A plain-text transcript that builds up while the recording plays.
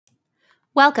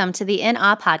Welcome to the In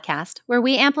Awe podcast, where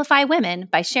we amplify women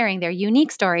by sharing their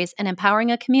unique stories and empowering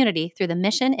a community through the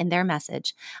mission in their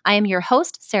message. I am your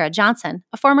host, Sarah Johnson,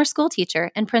 a former school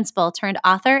teacher and principal turned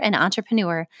author and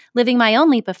entrepreneur, living my own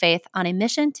leap of faith on a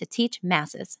mission to teach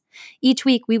masses. Each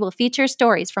week, we will feature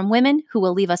stories from women who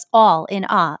will leave us all in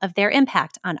awe of their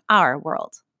impact on our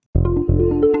world.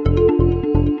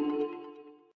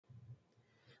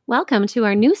 Welcome to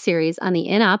our new series on the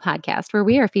In Awe podcast, where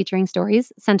we are featuring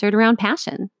stories centered around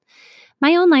passion.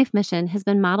 My own life mission has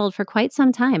been modeled for quite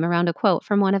some time around a quote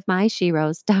from one of my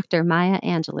sheroes, Dr. Maya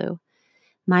Angelou.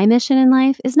 My mission in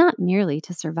life is not merely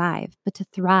to survive, but to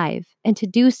thrive, and to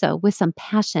do so with some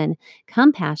passion,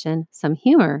 compassion, some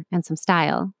humor, and some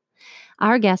style.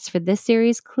 Our guests for this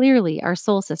series clearly are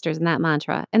soul sisters in that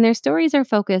mantra, and their stories are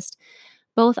focused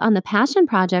both on the passion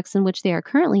projects in which they are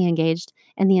currently engaged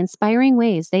and the inspiring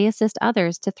ways they assist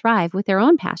others to thrive with their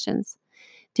own passions.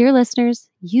 Dear listeners,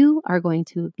 you are going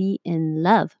to be in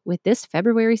love with this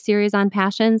February series on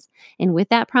passions, and with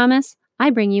that promise, I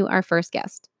bring you our first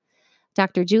guest.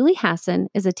 Dr. Julie Hasson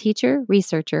is a teacher,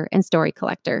 researcher, and story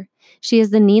collector. She is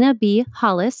the Nina B.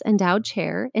 Hollis Endowed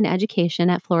Chair in Education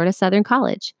at Florida Southern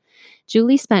College.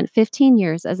 Julie spent 15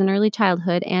 years as an early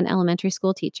childhood and elementary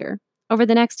school teacher. Over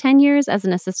the next 10 years as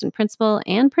an assistant principal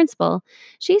and principal,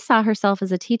 she saw herself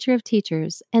as a teacher of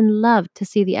teachers and loved to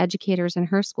see the educators in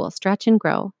her school stretch and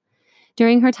grow.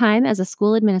 During her time as a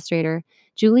school administrator,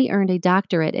 Julie earned a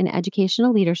doctorate in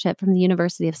educational leadership from the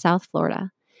University of South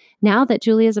Florida. Now that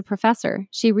Julie is a professor,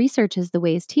 she researches the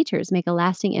ways teachers make a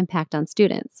lasting impact on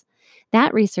students.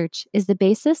 That research is the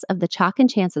basis of the Chalk and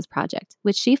Chances Project,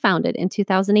 which she founded in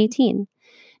 2018.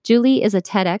 Julie is a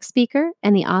TEDx speaker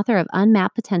and the author of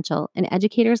Unmapped Potential, an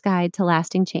educator's guide to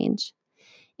lasting change.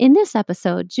 In this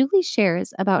episode, Julie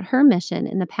shares about her mission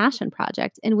in the Passion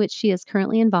Project in which she is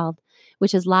currently involved,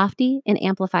 which is lofty and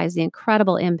amplifies the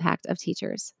incredible impact of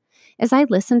teachers. As I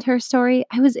listened to her story,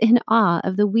 I was in awe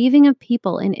of the weaving of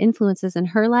people and influences in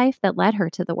her life that led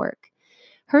her to the work.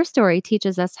 Her story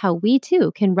teaches us how we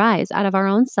too can rise out of our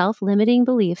own self-limiting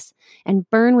beliefs and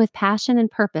burn with passion and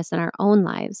purpose in our own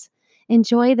lives.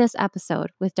 Enjoy this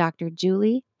episode with Dr.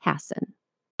 Julie Hasson.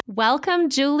 Welcome,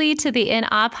 Julie, to the In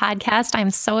Awe podcast.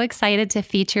 I'm so excited to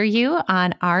feature you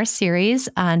on our series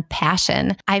on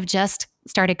passion. I've just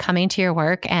started coming to your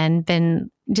work and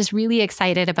been just really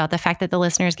excited about the fact that the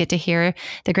listeners get to hear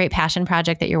the great passion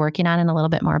project that you're working on and a little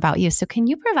bit more about you. So can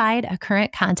you provide a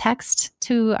current context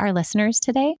to our listeners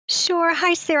today? Sure.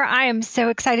 Hi, Sarah. I am so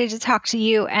excited to talk to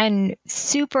you and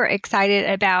super excited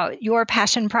about your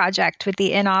passion project with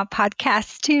the In Awe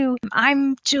podcast too.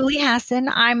 I'm Julie Hasson.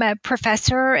 I'm a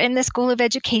professor in the School of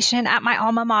Education at my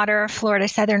alma mater, Florida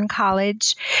Southern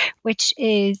College, which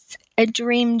is a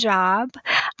dream job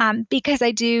because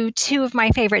I do two of my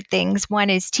favorite things.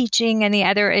 One is teaching and the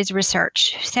other is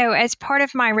research. So as part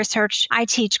of my research, I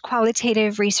teach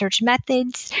qualitative research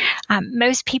methods.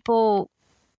 Most people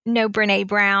know Brené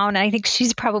Brown. I think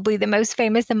she's probably the most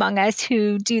famous among us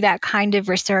who do that kind of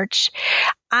research.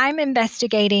 I'm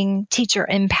investigating teacher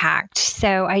impact.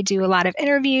 So I do a lot of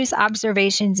interviews,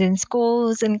 observations in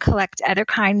schools, and collect other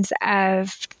kinds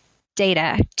of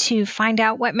data to find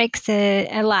out what makes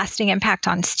a lasting impact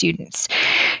on students.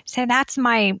 So that's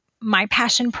my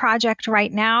passion project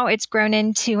right now. It's grown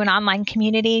into an online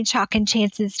community,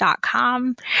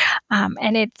 chalkandchances.com.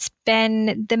 And it's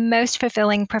been the most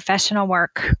fulfilling professional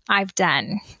work I've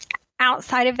done.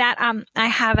 Outside of that, I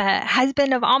have a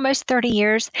husband of almost 30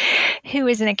 years who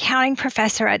is an accounting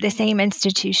professor at the same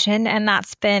institution, and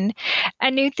that's been a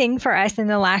new thing for us in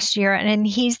the last year, and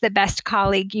he's the best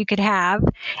colleague you could have.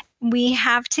 We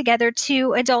have together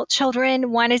two adult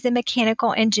children. One is a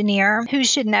mechanical engineer who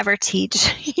should never teach.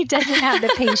 He doesn't have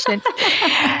the patience.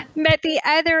 But the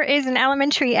other is an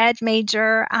elementary ed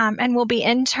major and will be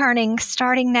interning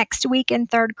starting next week in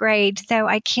third grade. So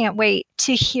I can't wait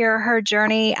to hear her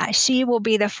journey. She will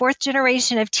be the fourth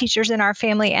generation of teachers in our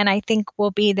family, and I think will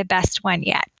be the best one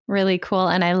yet. Really cool.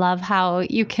 And I love how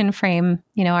you can frame,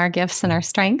 our gifts and our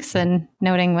strengths and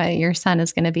noting what your son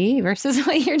is going to be versus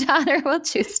what your daughter will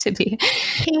choose to be.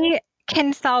 He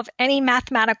can solve any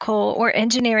mathematical or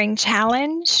engineering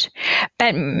challenge,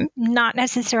 but not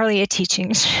necessarily a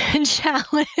teaching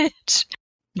challenge.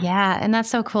 Yeah. And that's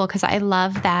so cool because I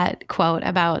love that quote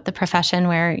about the profession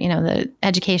where, the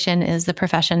education is the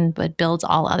profession, but builds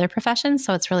all other professions.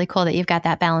 So it's really cool that you've got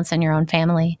that balance in your own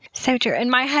family. So true.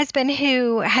 And my husband,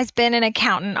 who has been an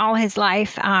accountant all his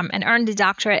life and earned a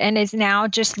doctorate and is now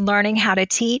just learning how to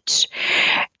teach,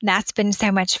 that's been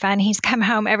so much fun. He's come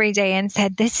home every day and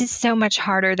said, "This is so much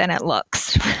harder than it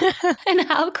looks." And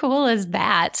how cool is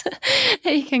that?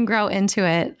 You can grow into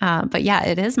it. But yeah,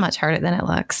 it is much harder than it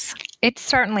looks. It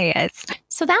certainly is.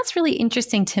 So that's really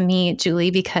interesting to me,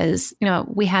 Julie, because,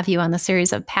 we have you on the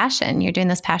series of passion. You're doing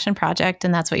this passion project,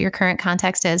 and that's what your current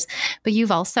context is. But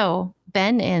you've also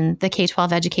been in the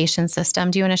K-12 education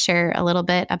system. Do you want to share a little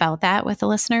bit about that with the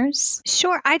listeners?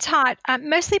 Sure. I taught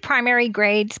mostly primary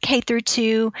grades, K through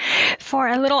 2, for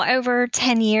a little over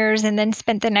 10 years, and then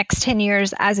spent the next 10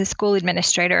 years as a school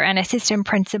administrator, an assistant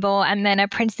principal, and then a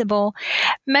principal.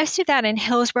 Most of that in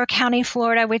Hillsborough County,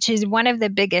 Florida, which is one of the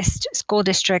biggest school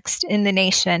districts in the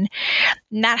nation.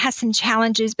 And that has some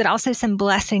challenges, but also some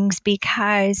blessings,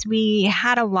 because we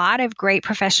had a lot of great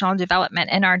professional development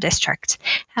in our district.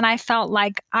 And I felt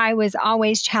like I was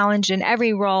always challenged in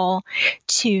every role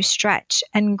to stretch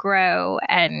and grow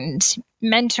and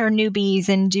mentor newbies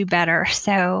and do better.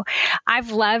 So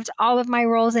I've loved all of my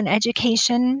roles in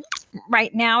education.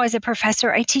 Right now, as a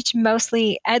professor, I teach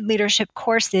mostly ed leadership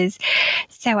courses.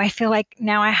 So I feel like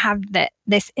now I have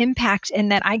this impact in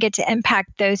that I get to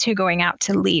impact those who are going out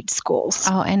to lead schools.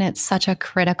 Oh, and it's such a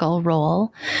critical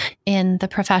role in the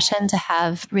profession to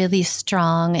have really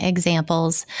strong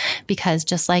examples, because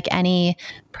just like any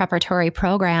preparatory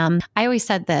program, I always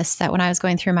said this, that when I was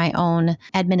going through my own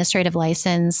administrative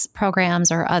license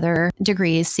programs or other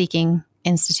degrees seeking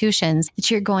institutions,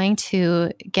 that you're going to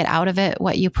get out of it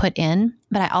what you put in.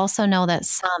 But I also know that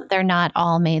they're not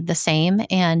all made the same.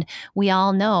 And we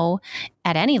all know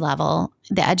at any level,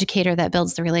 the educator that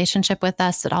builds the relationship with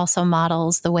us, that also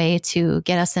models the way to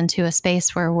get us into a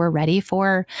space where we're ready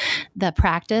for the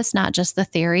practice, not just the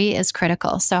theory, is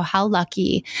critical. So how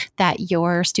lucky that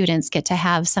your students get to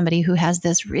have somebody who has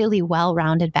this really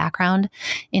well-rounded background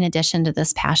in addition to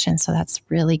this passion. So that's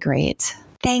really great.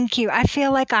 Thank you. I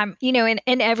feel like I'm,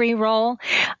 in every role,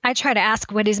 I try to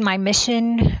ask, what is my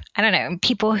mission? I don't know,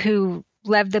 people who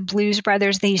love the Blues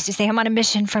Brothers, they used to say, I'm on a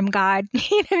mission from God.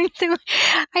 So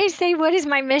I say, what is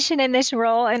my mission in this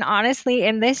role? And honestly,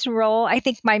 in this role, I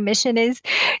think my mission is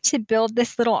to build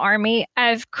this little army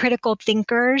of critical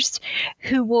thinkers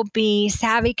who will be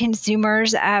savvy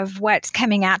consumers of what's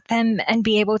coming at them and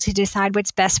be able to decide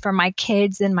what's best for my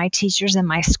kids and my teachers and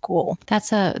my school.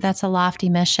 That's a lofty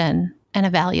mission and a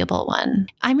valuable one.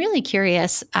 I'm really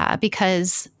curious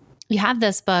because you have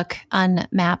this book,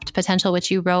 Unmapped Potential, which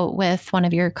you wrote with one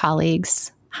of your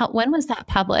colleagues. When was that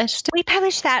published? We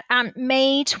published that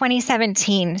May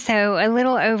 2017, so a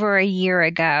little over a year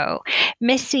ago.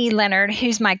 Missy Leonard,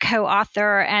 who's my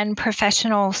co-author and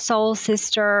professional soul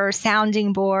sister,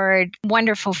 sounding board,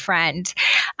 wonderful friend,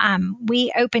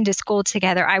 we opened a school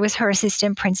together. I was her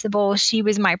assistant principal. She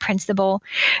was my principal.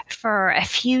 For a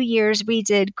few years, we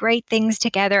did great things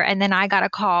together, and then I got a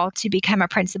call to become a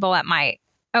principal at my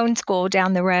own school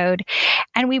down the road.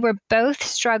 And we were both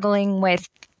struggling with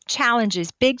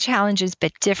challenges, big challenges,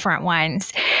 but different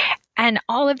ones. And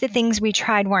all of the things we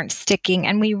tried weren't sticking.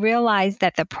 And we realized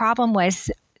that the problem was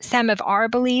some of our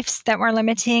beliefs that were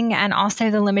limiting and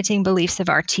also the limiting beliefs of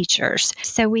our teachers.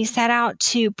 So we set out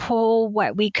to pull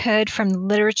what we could from the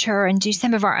literature and do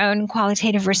some of our own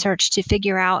qualitative research to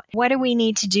figure out what do we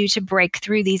need to do to break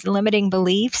through these limiting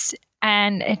beliefs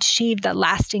and achieve the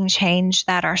lasting change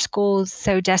that our schools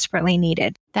so desperately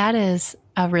needed. That is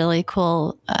a really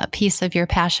cool piece of your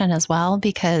passion as well,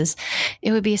 because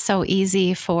it would be so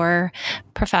easy for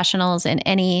professionals in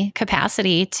any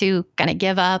capacity to kind of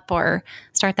give up or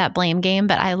start that blame game.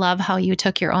 But I love how you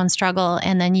took your own struggle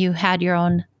and then you had your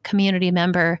own community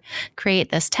member create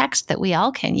this text that we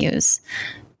all can use,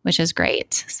 which is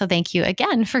great. So thank you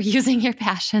again for using your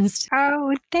passions.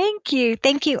 Oh, thank you.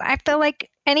 Thank you. I feel like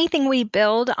anything we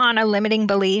build on a limiting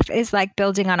belief is like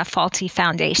building on a faulty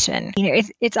foundation.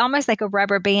 It's almost like a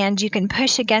rubber band. You can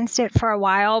push against it for a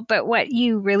while, but what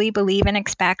you really believe and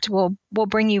expect will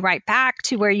bring you right back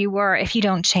to where you were if you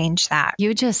don't change that.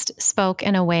 You just spoke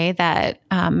in a way that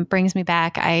brings me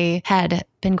back. I had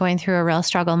been going through a real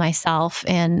struggle myself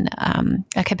in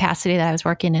a capacity that I was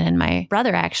working in. And my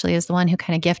brother actually is the one who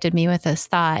kind of gifted me with this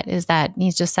thought, is that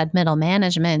he's just said middle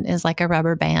management is like a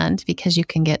rubber band because you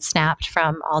can get snapped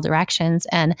from all directions.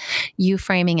 And you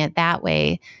framing it that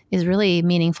way is really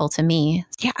meaningful to me.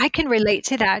 Yeah, I can relate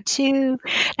to that too.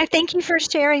 And thank you for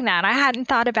sharing that. I hadn't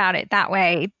thought about it that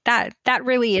way. That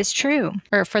really is true.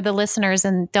 Or for the listeners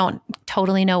and don't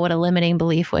totally know what a limiting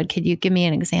belief would, could you give me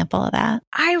an example of that?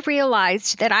 I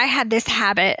realized that I had this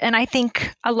habit, and I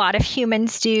think a lot of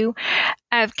humans do,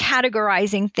 of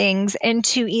categorizing things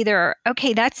into either,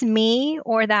 okay, that's me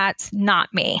or that's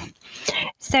not me.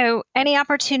 So any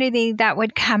opportunity that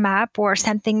would come up or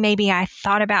something maybe I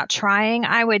thought about trying,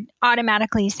 I would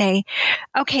automatically say,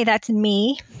 okay, that's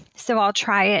me, so I'll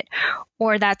try it,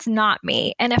 or that's not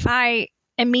me. And if I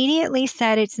immediately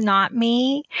said it's not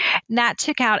me, that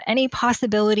took out any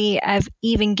possibility of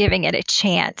even giving it a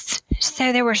chance.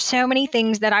 So there were so many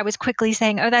things that I was quickly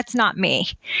saying, oh, that's not me.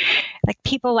 Like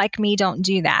people like me don't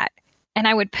do that. And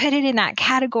I would put it in that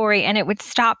category and it would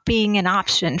stop being an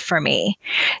option for me.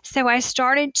 So I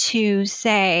started to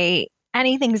say,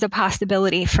 anything's a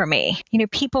possibility for me.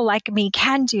 People like me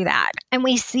can do that. And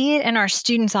we see it in our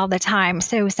students all the time.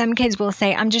 So some kids will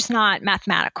say, I'm just not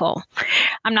mathematical.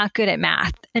 I'm not good at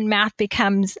math. And math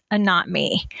becomes a not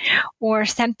me. Or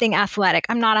something athletic.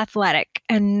 I'm not athletic.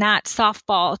 And that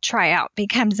softball tryout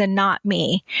becomes a not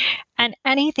me. And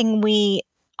anything we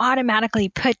automatically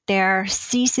put there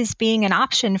ceases being an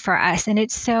option for us. And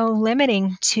it's so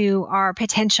limiting to our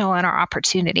potential and our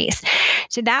opportunities.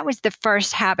 So that was the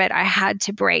first habit I had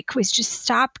to break, was just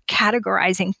stop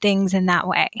categorizing things in that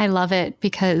way. I love it,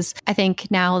 because I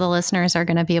think now the listeners are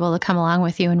going to be able to come along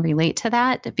with you and relate to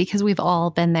that, because we've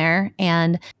all been there.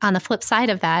 And on the flip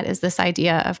side of that is this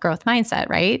idea of growth mindset,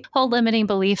 right? Hold limiting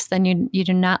beliefs, then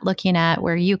you're not looking at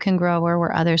where you can grow or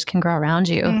where others can grow around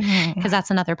you, because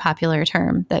that's another popular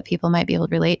term that people might be able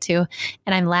to relate to.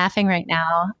 And I'm laughing right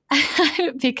now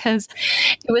because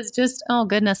it was just, oh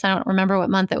goodness, I don't remember what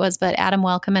month it was, but Adam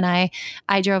Welcome and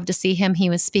I drove to see him. He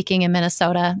was speaking in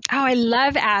Minnesota. Oh, I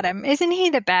love Adam. Isn't he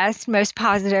the best, most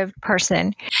positive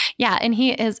person? Yeah. And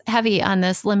he is heavy on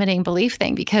this limiting belief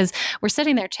thing, because we're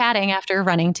sitting there chatting after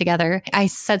running together. I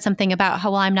said something about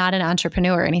how, well, I'm not an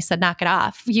entrepreneur. And he said, knock it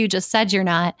off. You just said you're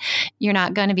not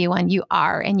going to be one. You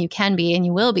are, and you can be, and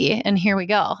you will be. And here we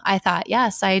go. I thought,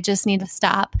 yes, I just need to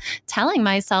stop telling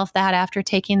myself that after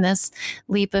taking this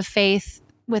leap of faith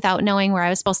without knowing where I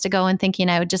was supposed to go and thinking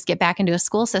I would just get back into a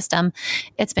school system.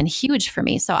 It's been huge for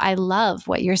me. So I love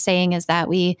what you're saying, is that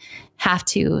we have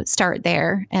to start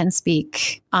there and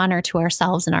speak honor to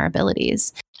ourselves and our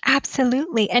abilities.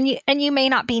 Absolutely. And you may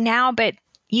not be now, but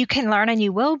you can learn and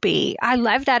you will be. I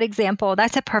love that example.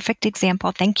 That's a perfect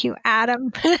example. Thank you,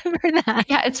 Adam, for that.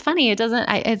 Yeah, it's funny.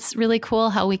 It's really cool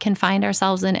how we can find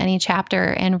ourselves in any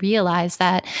chapter and realize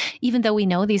that even though we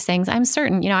know these things, I'm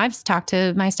certain, I've talked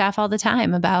to my staff all the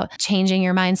time about changing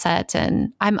your mindset.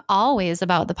 And I'm always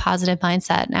about the positive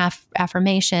mindset and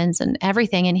affirmations and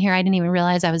everything. And here I didn't even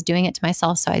realize I was doing it to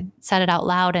myself. So I said it out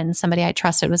loud, and somebody I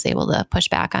trusted was able to push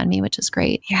back on me, which is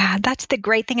great. Yeah, that's the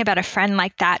great thing about a friend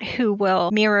like that, who will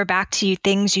mirror back to you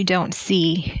things you don't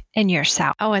see in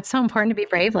yourself. Oh, it's so important to be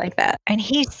brave like that. And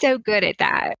he's so good at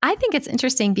that. I think it's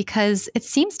interesting, because it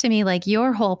seems to me like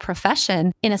your whole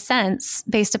profession, in a sense,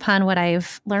 based upon what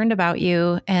I've learned about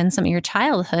you and some of your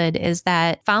childhood, is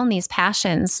that found these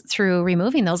passions through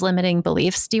removing those limiting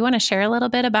beliefs. Do you want to share a little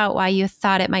bit about why you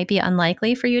thought it might be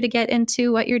unlikely for you to get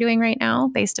into what you're doing right now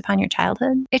based upon your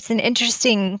childhood? It's an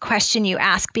interesting question you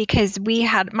ask, because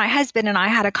my husband and I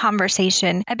had a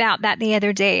conversation about that the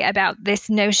other day, about this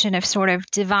notion of sort of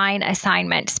divine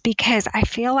assignments, because I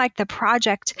feel like the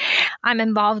project I'm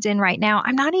involved in right now,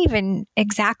 I'm not even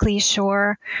exactly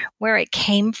sure where it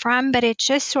came from, but it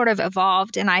just sort of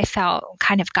evolved, and I felt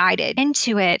kind of guided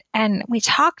into it. And we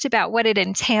talked about what it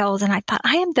entails, and I thought,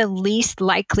 I am the least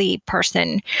likely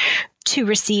person to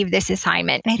receive this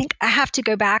assignment. And I think I have to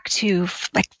go back to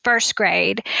like first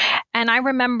grade. And I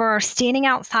remember standing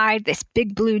outside this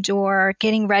big blue door,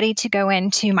 getting ready to go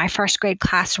into my first grade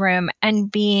classroom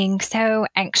and being so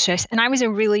anxious. And I was a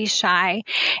really shy,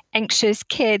 anxious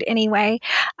kid anyway,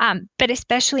 but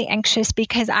especially anxious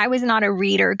because I was not a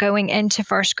reader going into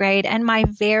first grade. And my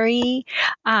very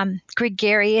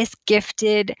gregarious,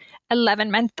 gifted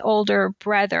 11-month older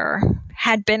brother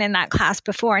had been in that class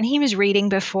before, and he was reading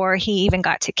before he even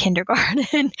got to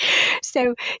kindergarten.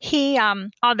 So he,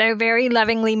 although very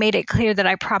lovingly made it clear that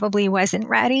I probably wasn't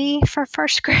ready for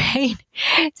first grade.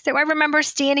 So I remember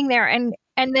standing there, and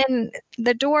then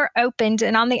the door opened,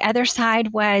 and on the other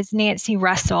side was Nancy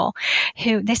Russell,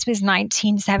 who, this was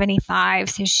 1975.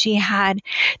 So she had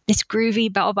this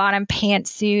groovy bell-bottom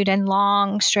pantsuit and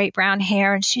long, straight brown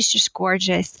hair, and she's just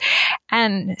gorgeous,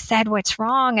 and said, "What's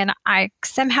wrong?" And I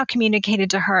somehow communicated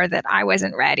to her that I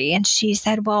wasn't ready. And she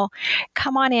said, "Well,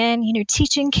 come on in.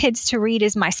 Teaching kids to read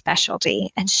is my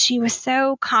specialty." And she was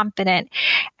so confident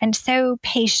and so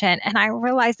patient. And I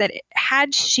realized that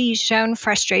had she shown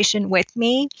frustration with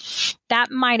me,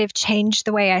 that might have changed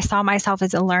the way I saw myself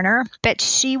as a learner. But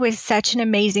she was such an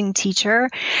amazing teacher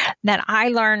that I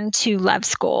learned to love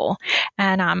school,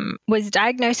 and was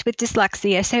diagnosed with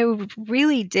dyslexia. So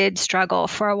really did struggle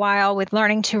for a while with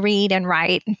learning to read and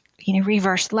write.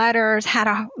 reverse letters,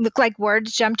 look like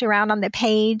words jumped around on the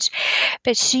page.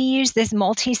 But she used this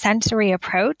multi-sensory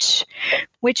approach,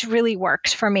 which really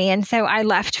worked for me. And so I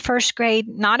left first grade,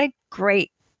 not a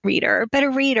great reader, but a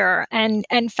reader, and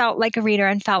felt like a reader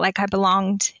and felt like I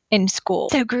belonged in school.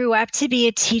 So grew up to be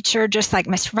a teacher, just like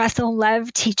Miss Russell,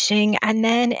 loved teaching. And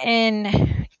then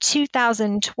in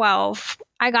 2012,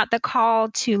 I got the call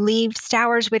to leave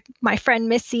Stowers with my friend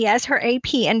Missy as her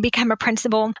AP and become a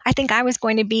principal. I think I was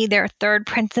going to be their third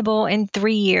principal in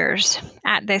 3 years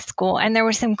at this school. And there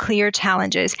were some clear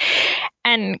challenges.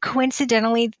 And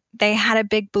coincidentally, they had a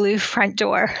big blue front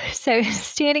door. So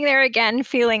standing there again,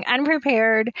 feeling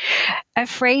unprepared,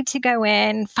 afraid to go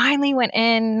in, finally went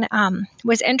in,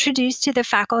 was introduced to the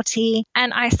faculty,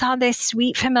 and I saw this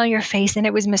sweet, familiar face, and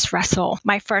it was Miss Russell,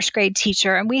 my first grade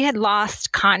teacher. And we had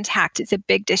lost contact. It's a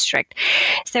big district.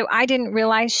 So I didn't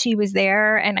realize she was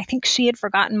there, and I think she had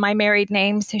forgotten my married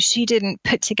name, so she didn't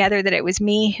put together that it was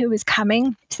me who was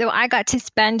coming. So I got to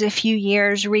spend a few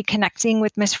years reconnecting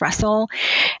with Miss Russell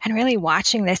and really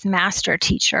watching this master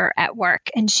teacher at work.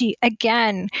 And she,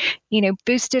 again,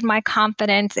 boosted my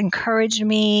confidence, encouraged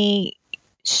me,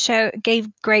 gave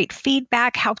great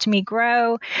feedback, helped me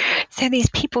grow. So these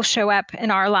people show up in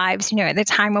our lives, at the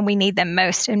time when we need them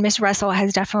most. And Miss Russell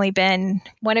has definitely been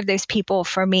one of those people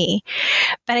for me.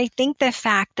 But I think the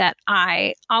fact that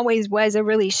I always was a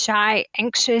really shy,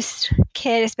 anxious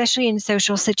kid, especially in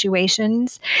social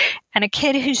situations, and a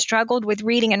kid who struggled with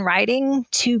reading and writing,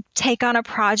 to take on a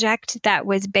project that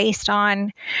was based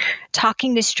on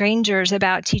talking to strangers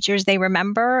about teachers they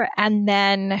remember, and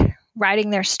then writing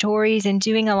their stories and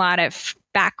doing a lot of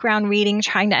background reading,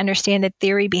 trying to understand the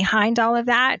theory behind all of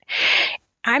that.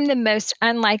 I'm the most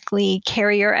unlikely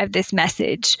carrier of this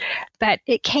message, but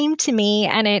it came to me,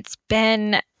 and it's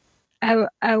been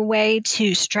a way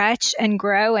to stretch and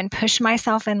grow and push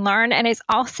myself and learn. And it's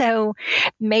also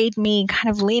made me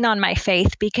kind of lean on my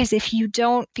faith, because if you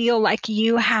don't feel like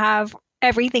you have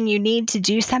everything you need to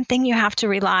do something, you have to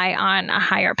rely on a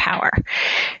higher power.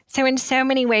 So in so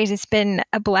many ways, it's been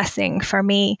a blessing for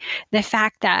me, the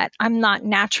fact that I'm not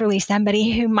naturally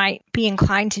somebody who might be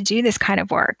inclined to do this kind of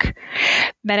work.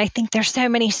 But I think there's so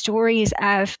many stories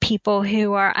of people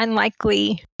who are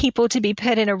unlikely people to be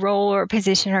put in a role or a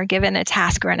position or given a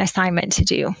task or an assignment to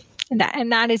do.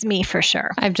 And that is me for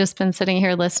sure. I've just been sitting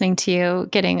here listening to you,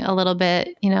 getting a little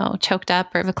bit, choked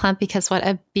up or verklempt, because what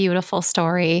a beautiful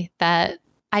story. That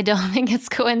I don't think it's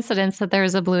coincidence that there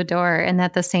was a blue door and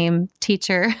that the same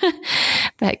teacher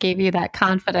that gave you that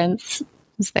confidence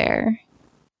is there.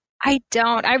 I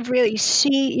don't.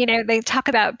 They talk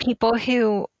about people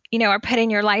who are put in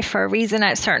your life for a reason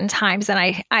at certain times. And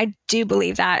I do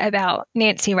believe that about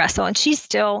Nancy Russell. And she's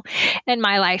still in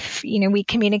my life. We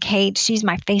communicate. She's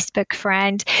my Facebook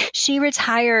friend. She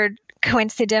retired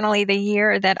coincidentally the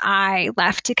year that I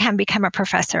left to come become a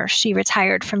professor. She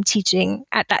retired from teaching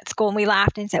at that school, and we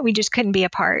laughed and said we just couldn't be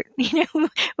apart.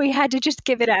 We had to just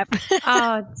give it up.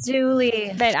 Oh,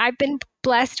 Julie. But I've been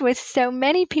blessed with so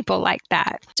many people like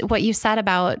that. What you said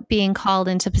about being called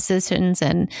into positions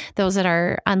and those that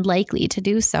are unlikely to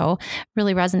do so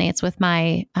really resonates with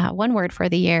my one word for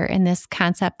the year, in this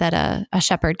concept that a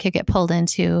shepherd could get pulled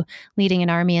into leading an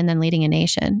army and then leading a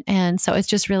nation. And so it's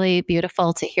just really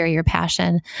beautiful to hear your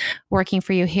passion working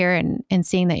for you here and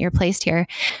seeing that you're placed here.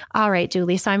 All right,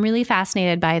 Julie. So I'm really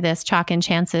fascinated by this Chalk and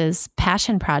Chance's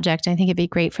passion project. I think it'd be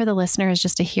great for the listeners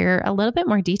just to hear a little bit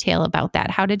more detail about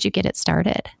that. How did you get it started?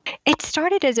 It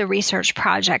started as a research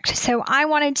project. So I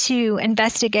wanted to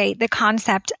investigate the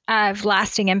concept of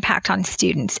lasting impact on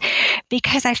students,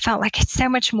 because I felt like it's so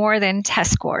much more than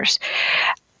test scores.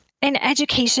 In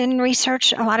education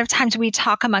research, a lot of times we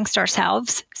talk amongst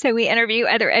ourselves. So we interview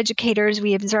other educators,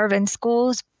 we observe in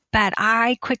schools. But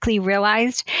I quickly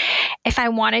realized if I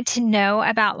wanted to know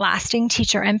about lasting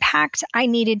teacher impact, I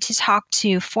needed to talk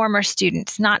to former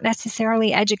students, not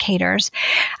necessarily educators.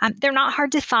 They're not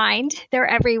hard to find. They're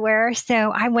everywhere.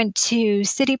 So I went to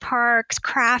city parks,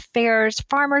 craft fairs,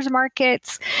 farmers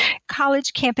markets,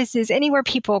 college campuses, anywhere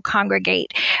people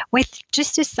congregate, with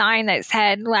just a sign that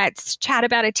said, "Let's chat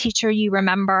about a teacher you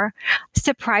remember."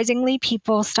 Surprisingly,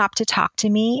 people stopped to talk to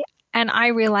me. And I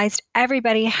realized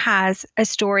everybody has a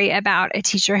story about a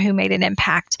teacher who made an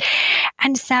impact.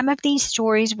 And some of these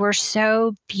stories were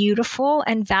so beautiful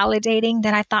and validating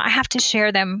that I thought I have to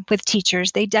share them with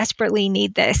teachers. They desperately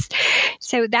need this.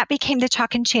 So that became the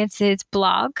Chalk and Chance's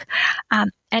blog.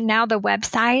 And now the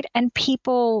website, and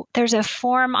there's a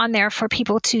form on there for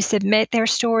people to submit their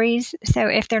stories. So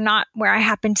if they're not where I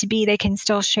happen to be, they can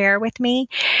still share with me.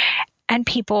 and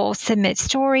people submit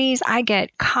stories. I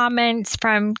get comments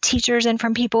from teachers and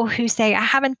from people who say, I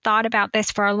haven't thought about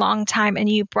this for a long time, and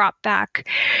you brought back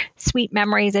sweet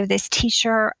memories of this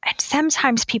teacher. And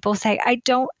sometimes people say, I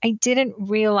didn't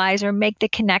realize or make the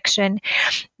connection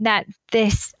that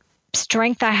this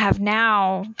strength I have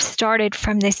now started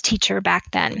from this teacher back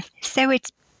then. So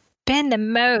it's been the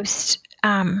most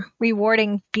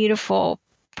rewarding, beautiful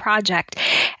project.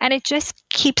 And it just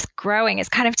keeps growing. It's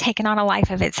kind of taken on a life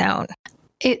of its own.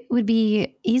 It would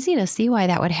be easy to see why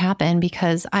that would happen,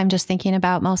 because I'm just thinking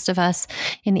about most of us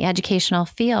in the educational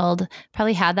field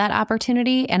probably had that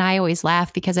opportunity. And I always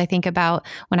laugh because I think about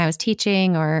when I was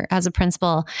teaching or as a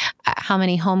principal, how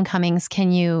many homecomings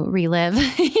can you relive?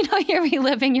 You're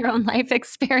reliving your own life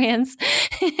experience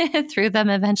through them.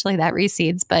 Eventually that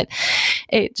recedes, but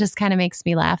it just kind of makes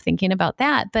me laugh thinking about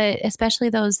that. But especially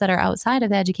those that are outside of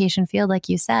the education field, like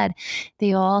you said,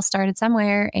 they all started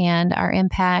somewhere, and our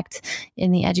impact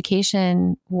in the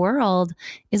education world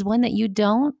is one that you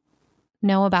don't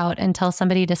know about until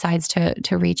somebody decides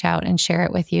to reach out and share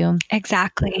it with you.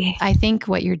 Exactly. I think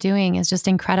what you're doing is just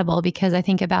incredible, because I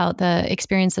think about the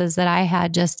experiences that I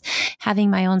had just having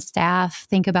my own staff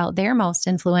think about their most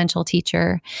influential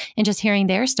teacher, and just hearing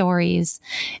their stories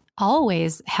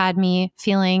always had me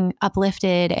feeling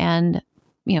uplifted and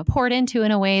poured into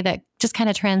in a way that just kind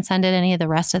of transcended any of the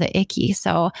rest of the icky.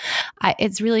 So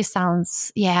it really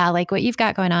sounds, like what you've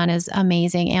got going on is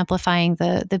amazing, amplifying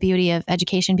the beauty of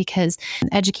education, because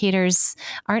educators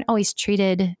aren't always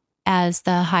treated as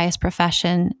the highest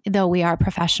profession, though we are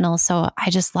professionals. So I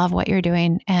just love what you're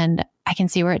doing, and I can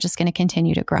see where it's just going to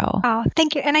continue to grow. Oh,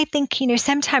 thank you. And I think,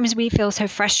 sometimes we feel so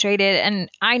frustrated, and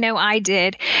I know I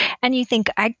did. And you think,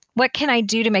 what can I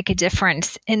do to make a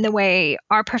difference in the way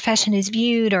our profession is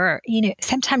viewed? Or,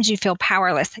 sometimes you feel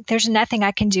powerless. Like there's nothing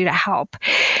I can do to help.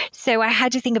 So I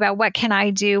had to think about, what can I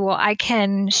do? Well, I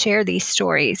can share these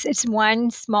stories. It's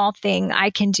one small thing I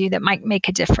can do that might make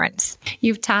a difference.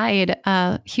 You've tied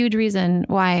a huge reason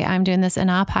why I'm doing this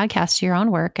In-Awe podcast to your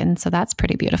own work. And so that's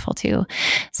pretty beautiful too.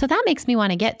 So that makes me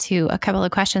want to get to a couple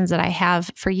of questions that I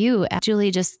have for you,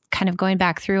 Julie, just kind of going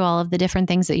back through all of the different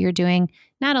things that you're doing,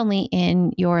 not only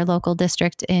in your local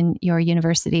district, in your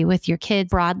university with your kids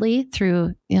broadly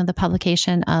through, the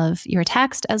publication of your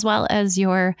text, as well as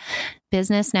your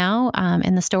business now,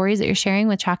 and the stories that you're sharing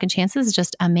with Chalk and Chances is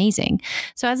just amazing.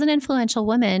 So as an influential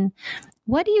woman,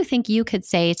 what do you think you could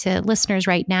say to listeners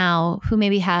right now who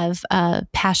maybe have a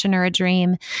passion or a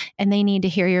dream, and they need to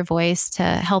hear your voice to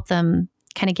help them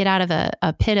kind of get out of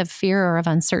a pit of fear or of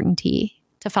uncertainty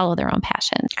to follow their own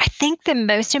passion? I think the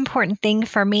most important thing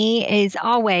for me is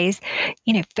always,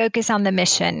 focus on the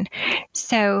mission.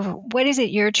 So what is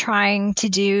it you're trying to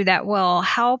do that will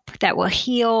help, that will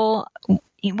heal?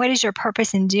 What is your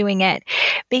purpose in doing it?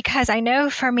 Because I know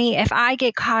for me, if I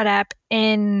get caught up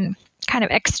in kind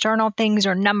of external things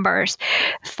or numbers,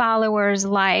 followers,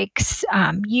 likes,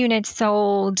 units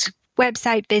sold,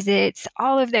 website visits,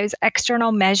 all of those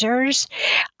external measures,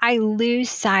 I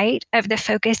lose sight of the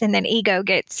focus, and then ego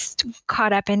gets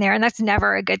caught up in there. And that's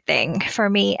never a good thing for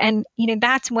me. And,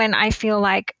 that's when I feel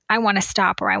like I want to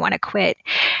stop or I want to quit.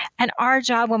 And our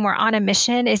job when we're on a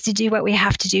mission is to do what we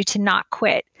have to do to not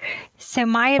quit. So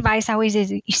my advice always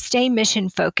is you stay mission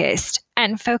focused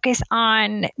and focus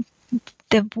on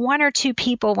the one or two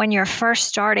people when you're first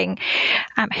starting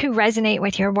who resonate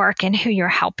with your work and who you're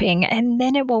helping, and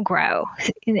then it will grow.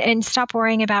 And stop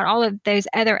worrying about all of those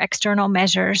other external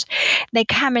measures. They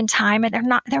come in time,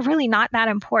 and they're really not that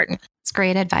important. It's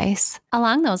great advice.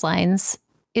 Along those lines,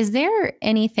 is there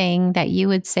anything that you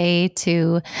would say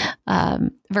to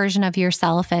version of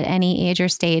yourself at any age or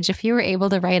stage, if you were able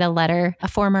to write a letter, a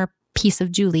former piece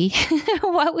of Julie,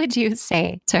 what would you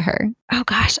say to her? Oh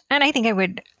gosh. And I think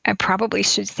I probably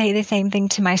should say the same thing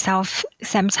to myself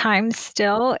sometimes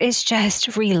still, is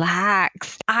just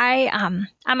relax.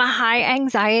 I'm a high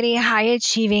anxiety, high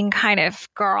achieving kind of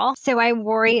girl. So I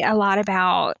worry a lot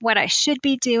about what I should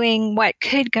be doing, what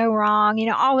could go wrong,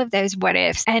 all of those what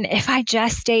ifs. And if I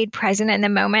just stayed present in the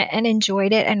moment and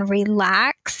enjoyed it and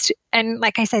relaxed, and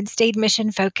like I said, stayed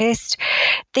mission focused,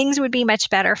 things would be much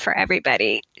better for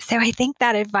everybody. So I think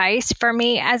that advice for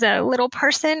me as a little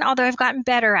person, although I've gotten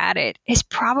better at it, is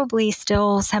probably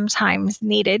still sometimes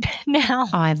needed now.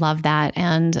 Oh, I love that.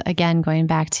 And again, going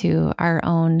back to our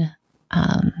own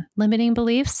limiting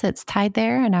beliefs, it's tied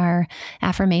there, and our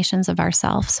affirmations of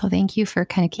ourselves. So thank you for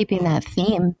kind of keeping that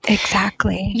theme.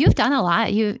 Exactly. You've done a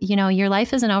lot. Your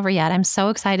life isn't over yet. I'm so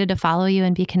excited to follow you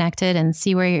and be connected and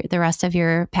see where the rest of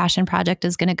your passion project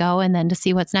is going to go, and then to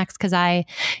see what's next, because I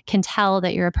can tell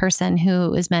that you're a person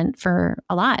who is meant for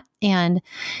a lot. And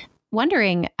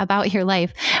wondering about your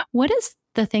life. What is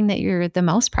the thing that you're the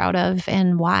most proud of,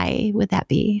 and why would that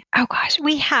be? Oh gosh,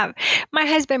 my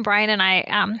husband Brian and I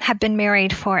have been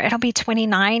married for, it'll be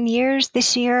 29 years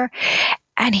this year.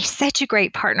 And he's such a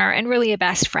great partner and really a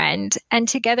best friend. And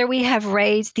together we have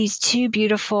raised these two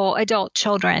beautiful adult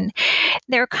children.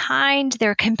 They're kind,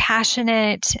 they're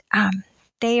compassionate,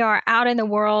 they are out in the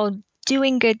world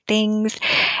doing good things.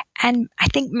 And I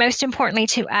think most importantly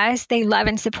to us, they love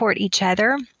and support each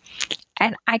other.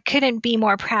 And I couldn't be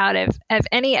more proud of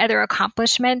any other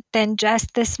accomplishment than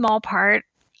just the small part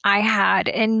I had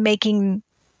in making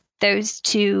those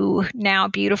two now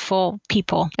beautiful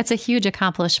people. It's a huge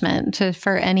accomplishment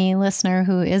for any listener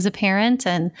who is a parent.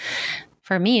 And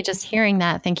for me, just hearing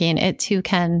that, thinking it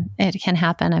can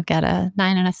happen. I've got a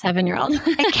 9 and a 7-year-old.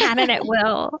 It can and it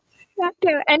will.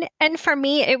 And for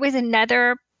me, it was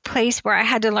another place where I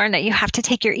had to learn that you have to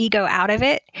take your ego out of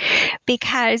it,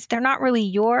 because they're not really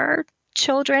your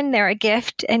children. They're a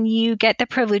gift, and you get the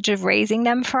privilege of raising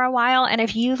them for a while. And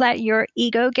if you let your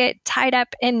ego get tied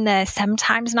up in the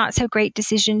sometimes not so great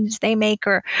decisions they make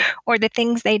or the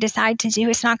things they decide to do,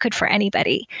 it's not good for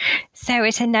anybody. So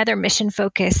it's another mission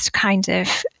focused kind of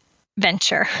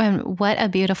venture. And what a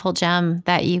beautiful gem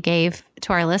that you gave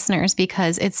to our listeners,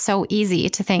 because it's so easy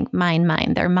to think mine,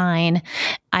 they're mine.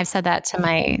 I've said that to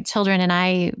my children, and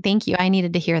I thank you. I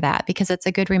needed to hear that, because it's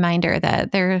a good reminder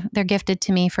that they're gifted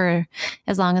to me for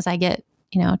as long as I get,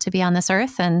 to be on this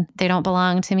earth, and they don't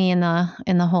belong to me in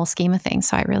the whole scheme of things.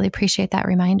 So I really appreciate that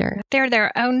reminder. They're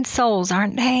their own souls,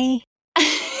 aren't they?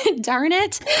 Darn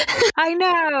it. I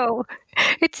know.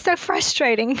 It's so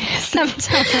frustrating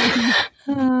sometimes.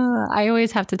 I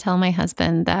always have to tell my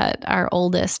husband that our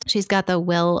oldest, she's got the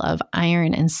will of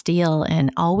iron and steel,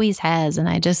 and always has. And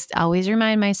I just always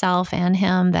remind myself and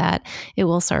him that it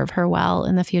will serve her well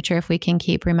in the future if we can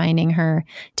keep reminding her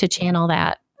to channel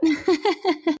that.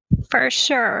 For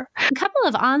sure. A couple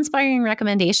of awe-inspiring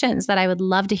recommendations that I would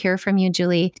love to hear from you,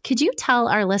 Julie. Could you tell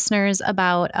our listeners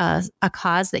about a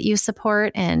cause that you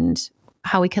support and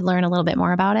how we could learn a little bit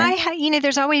more about it?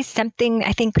 There's always something,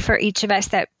 I think, for each of us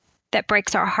that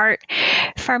breaks our heart.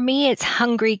 For me, it's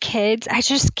hungry kids. I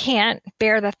just can't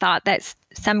bear the thought that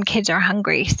some kids are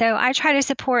hungry. So I try to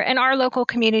support in our local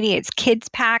community. It's Kids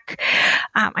Pack.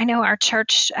 I know our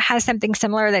church has something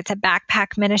similar that's a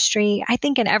backpack ministry. I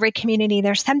think in every community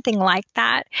there's something like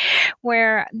that,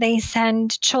 where they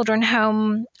send children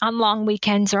home on long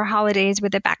weekends or holidays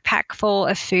with a backpack full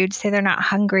of food so they're not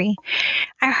hungry.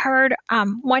 I heard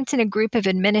once in a group of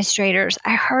administrators,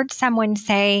 I heard someone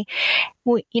say,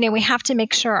 we have to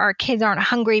make sure our kids aren't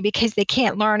hungry because they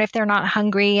can't learn if they're not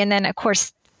hungry. And then, of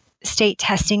course, state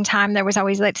testing time, there was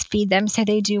always, let's feed them so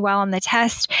they do well on the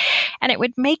test. And it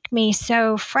would make me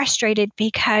so frustrated,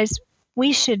 because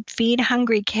we should feed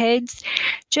hungry kids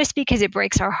just because it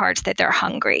breaks our hearts that they're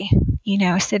hungry.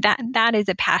 So that is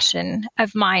a passion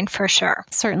of mine for sure.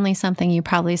 Certainly something you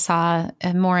probably saw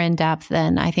more in depth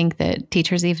than I think that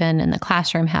teachers even in the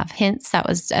classroom have hints. That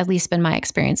was at least been my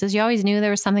experiences. You always knew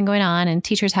there was something going on, and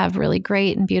teachers have really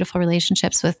great and beautiful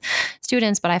relationships with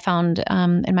students. But I found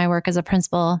in my work as a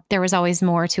principal, there was always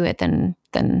more to it than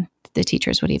the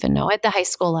teachers would even know at the high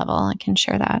school level. I can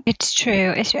share that. It's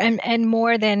true. And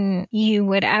more than you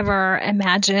would ever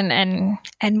imagine,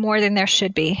 and more than there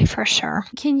should be, for sure.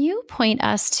 Can you point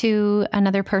us to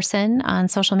another person on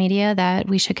social media that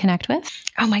we should connect with?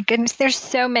 Oh my goodness. There's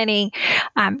so many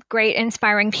great,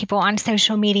 inspiring people on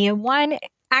social media. One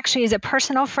actually is a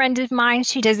personal friend of mine.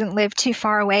 She doesn't live too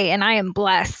far away, and I am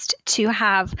blessed to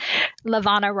have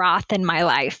LaVonna Roth in my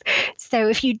life. So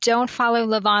if you don't follow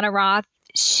LaVonna Roth,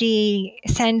 she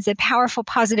sends a powerful,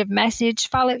 positive message.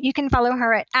 You can follow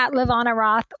her at LaVonna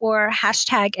Roth or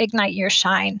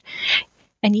 #IgniteYourShine,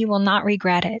 and you will not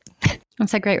regret it.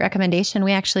 That's a great recommendation.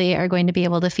 We actually are going to be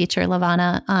able to feature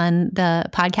LaVonna on the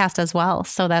podcast as well.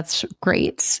 So that's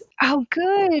great. Oh,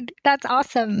 good. That's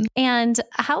awesome. And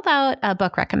how about a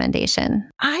book recommendation?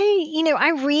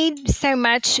 I read so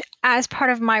much as part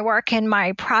of my work and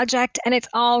my project, and it's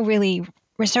all really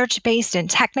research-based and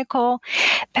technical.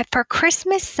 But for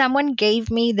Christmas, someone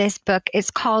gave me this book. It's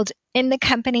called In the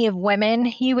Company of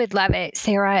Women. You would love it,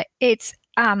 Sarah. It's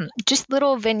just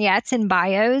little vignettes and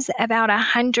bios about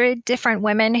 100 different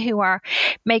women who are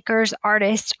makers,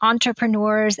 artists,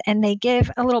 entrepreneurs, and they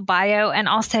give a little bio and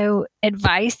also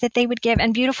advice that they would give,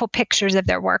 and beautiful pictures of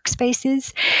their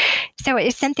workspaces. So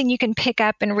it's something you can pick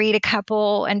up and read a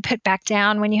couple and put back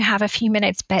down when you have a few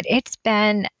minutes. But it's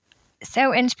been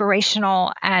so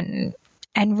inspirational and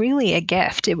really a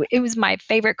gift. It was my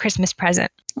favorite Christmas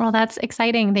present. Well, that's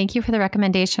exciting. Thank you for the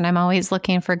recommendation. I'm always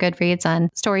looking for good reads on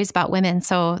stories about women.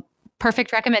 So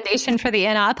perfect recommendation for the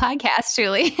In Awe podcast,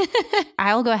 Julie.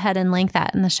 I'll go ahead and link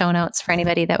that in the show notes for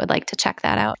anybody that would like to check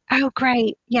that out. Oh,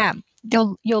 great. Yeah.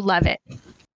 You'll love it.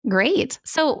 Great.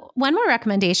 So one more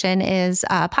recommendation is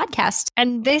a podcast.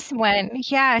 And this one,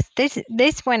 yes,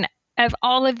 this one, of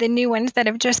all of the new ones that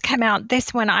have just come out,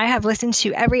 this one I have listened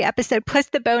to every episode, plus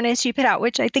the bonus you put out,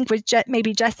 which I think was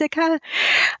maybe Jessica.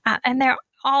 And they're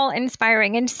all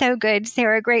inspiring and so good.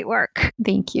 Sarah, great work.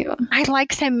 Thank you. I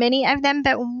like so many of them,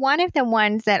 but one of the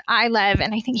ones that I love,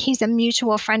 and I think he's a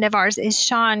mutual friend of ours, is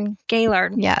Sean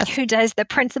Gaylord, Yes. who does the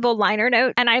principal liner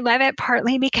note. And I love it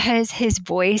partly because his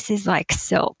voice is like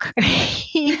silk.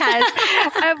 He has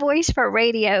a voice for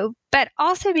radio, but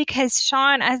also because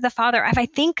Sean, as the father of, I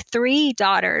think, 3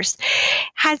 daughters,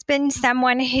 has been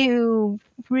someone who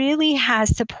really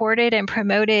has supported and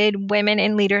promoted women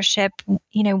in leadership,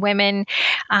 women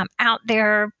out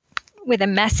there with a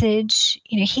message.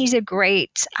 He's a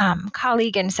great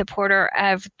colleague and supporter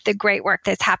of the great work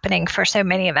that's happening for so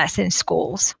many of us in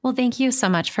schools. Well, thank you so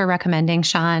much for recommending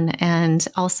Sean, and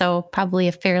also probably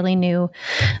a fairly new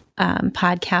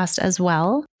podcast as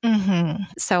well. Mm-hmm.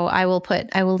 So I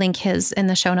will link his in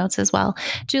the show notes as well.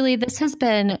 Julie, this has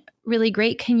been really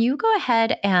great. Can you go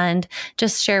ahead and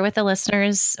just share with the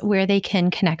listeners where they can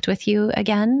connect with you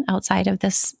again outside of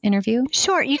this interview?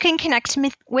 Sure. You can connect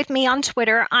with me on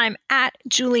Twitter. I'm at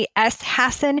Julie S.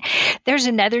 Hasson. There's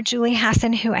another Julie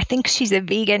Hasson who I think she's a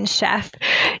vegan chef.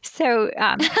 So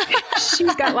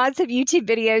she's got lots of YouTube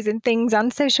videos and things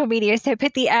on social media. So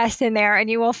put the S in there and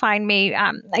you will find me.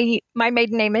 My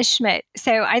maiden name is Schmidt.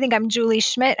 So I think I'm Julie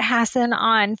Schmidt Hasson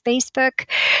on Facebook.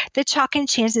 The Chalk and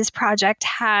Chances Project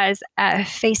has a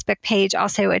Facebook page,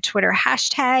 also a Twitter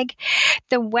hashtag.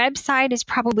 The website is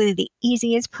probably the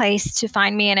easiest place to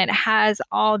find me, and it has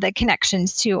all the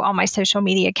connections to all my social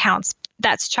media accounts.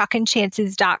 That's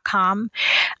chalkandchances.com.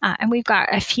 And we've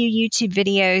got a few YouTube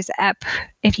videos up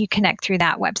if you connect through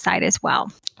that website as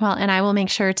well. Well, and I will make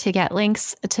sure to get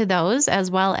links to those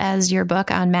as well as your book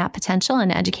on MAP Potential,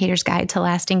 An Educator's Guide to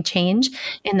Lasting Change,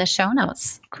 in the show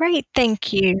notes. Great.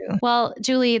 Thank you. Well,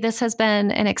 Julie, this has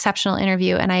been an exceptional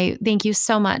interview, and I thank you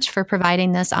so much for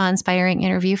providing this awe-inspiring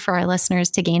interview for our listeners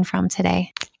to gain from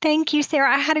today. Thank you,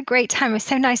 Sarah. I had a great time. It was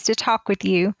so nice to talk with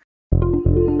you.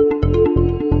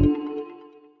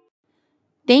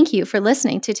 Thank you for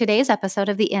listening to today's episode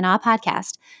of the In Awe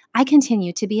podcast. I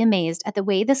continue to be amazed at the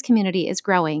way this community is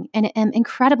growing, and am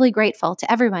incredibly grateful to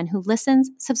everyone who listens,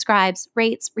 subscribes,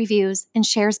 rates, reviews, and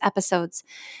shares episodes.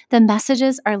 The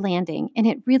messages are landing, and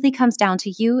it really comes down to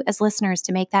you as listeners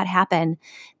to make that happen.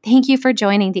 Thank you for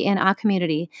joining the In Awe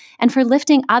community and for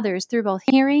lifting others through both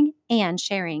hearing and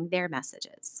sharing their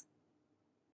messages.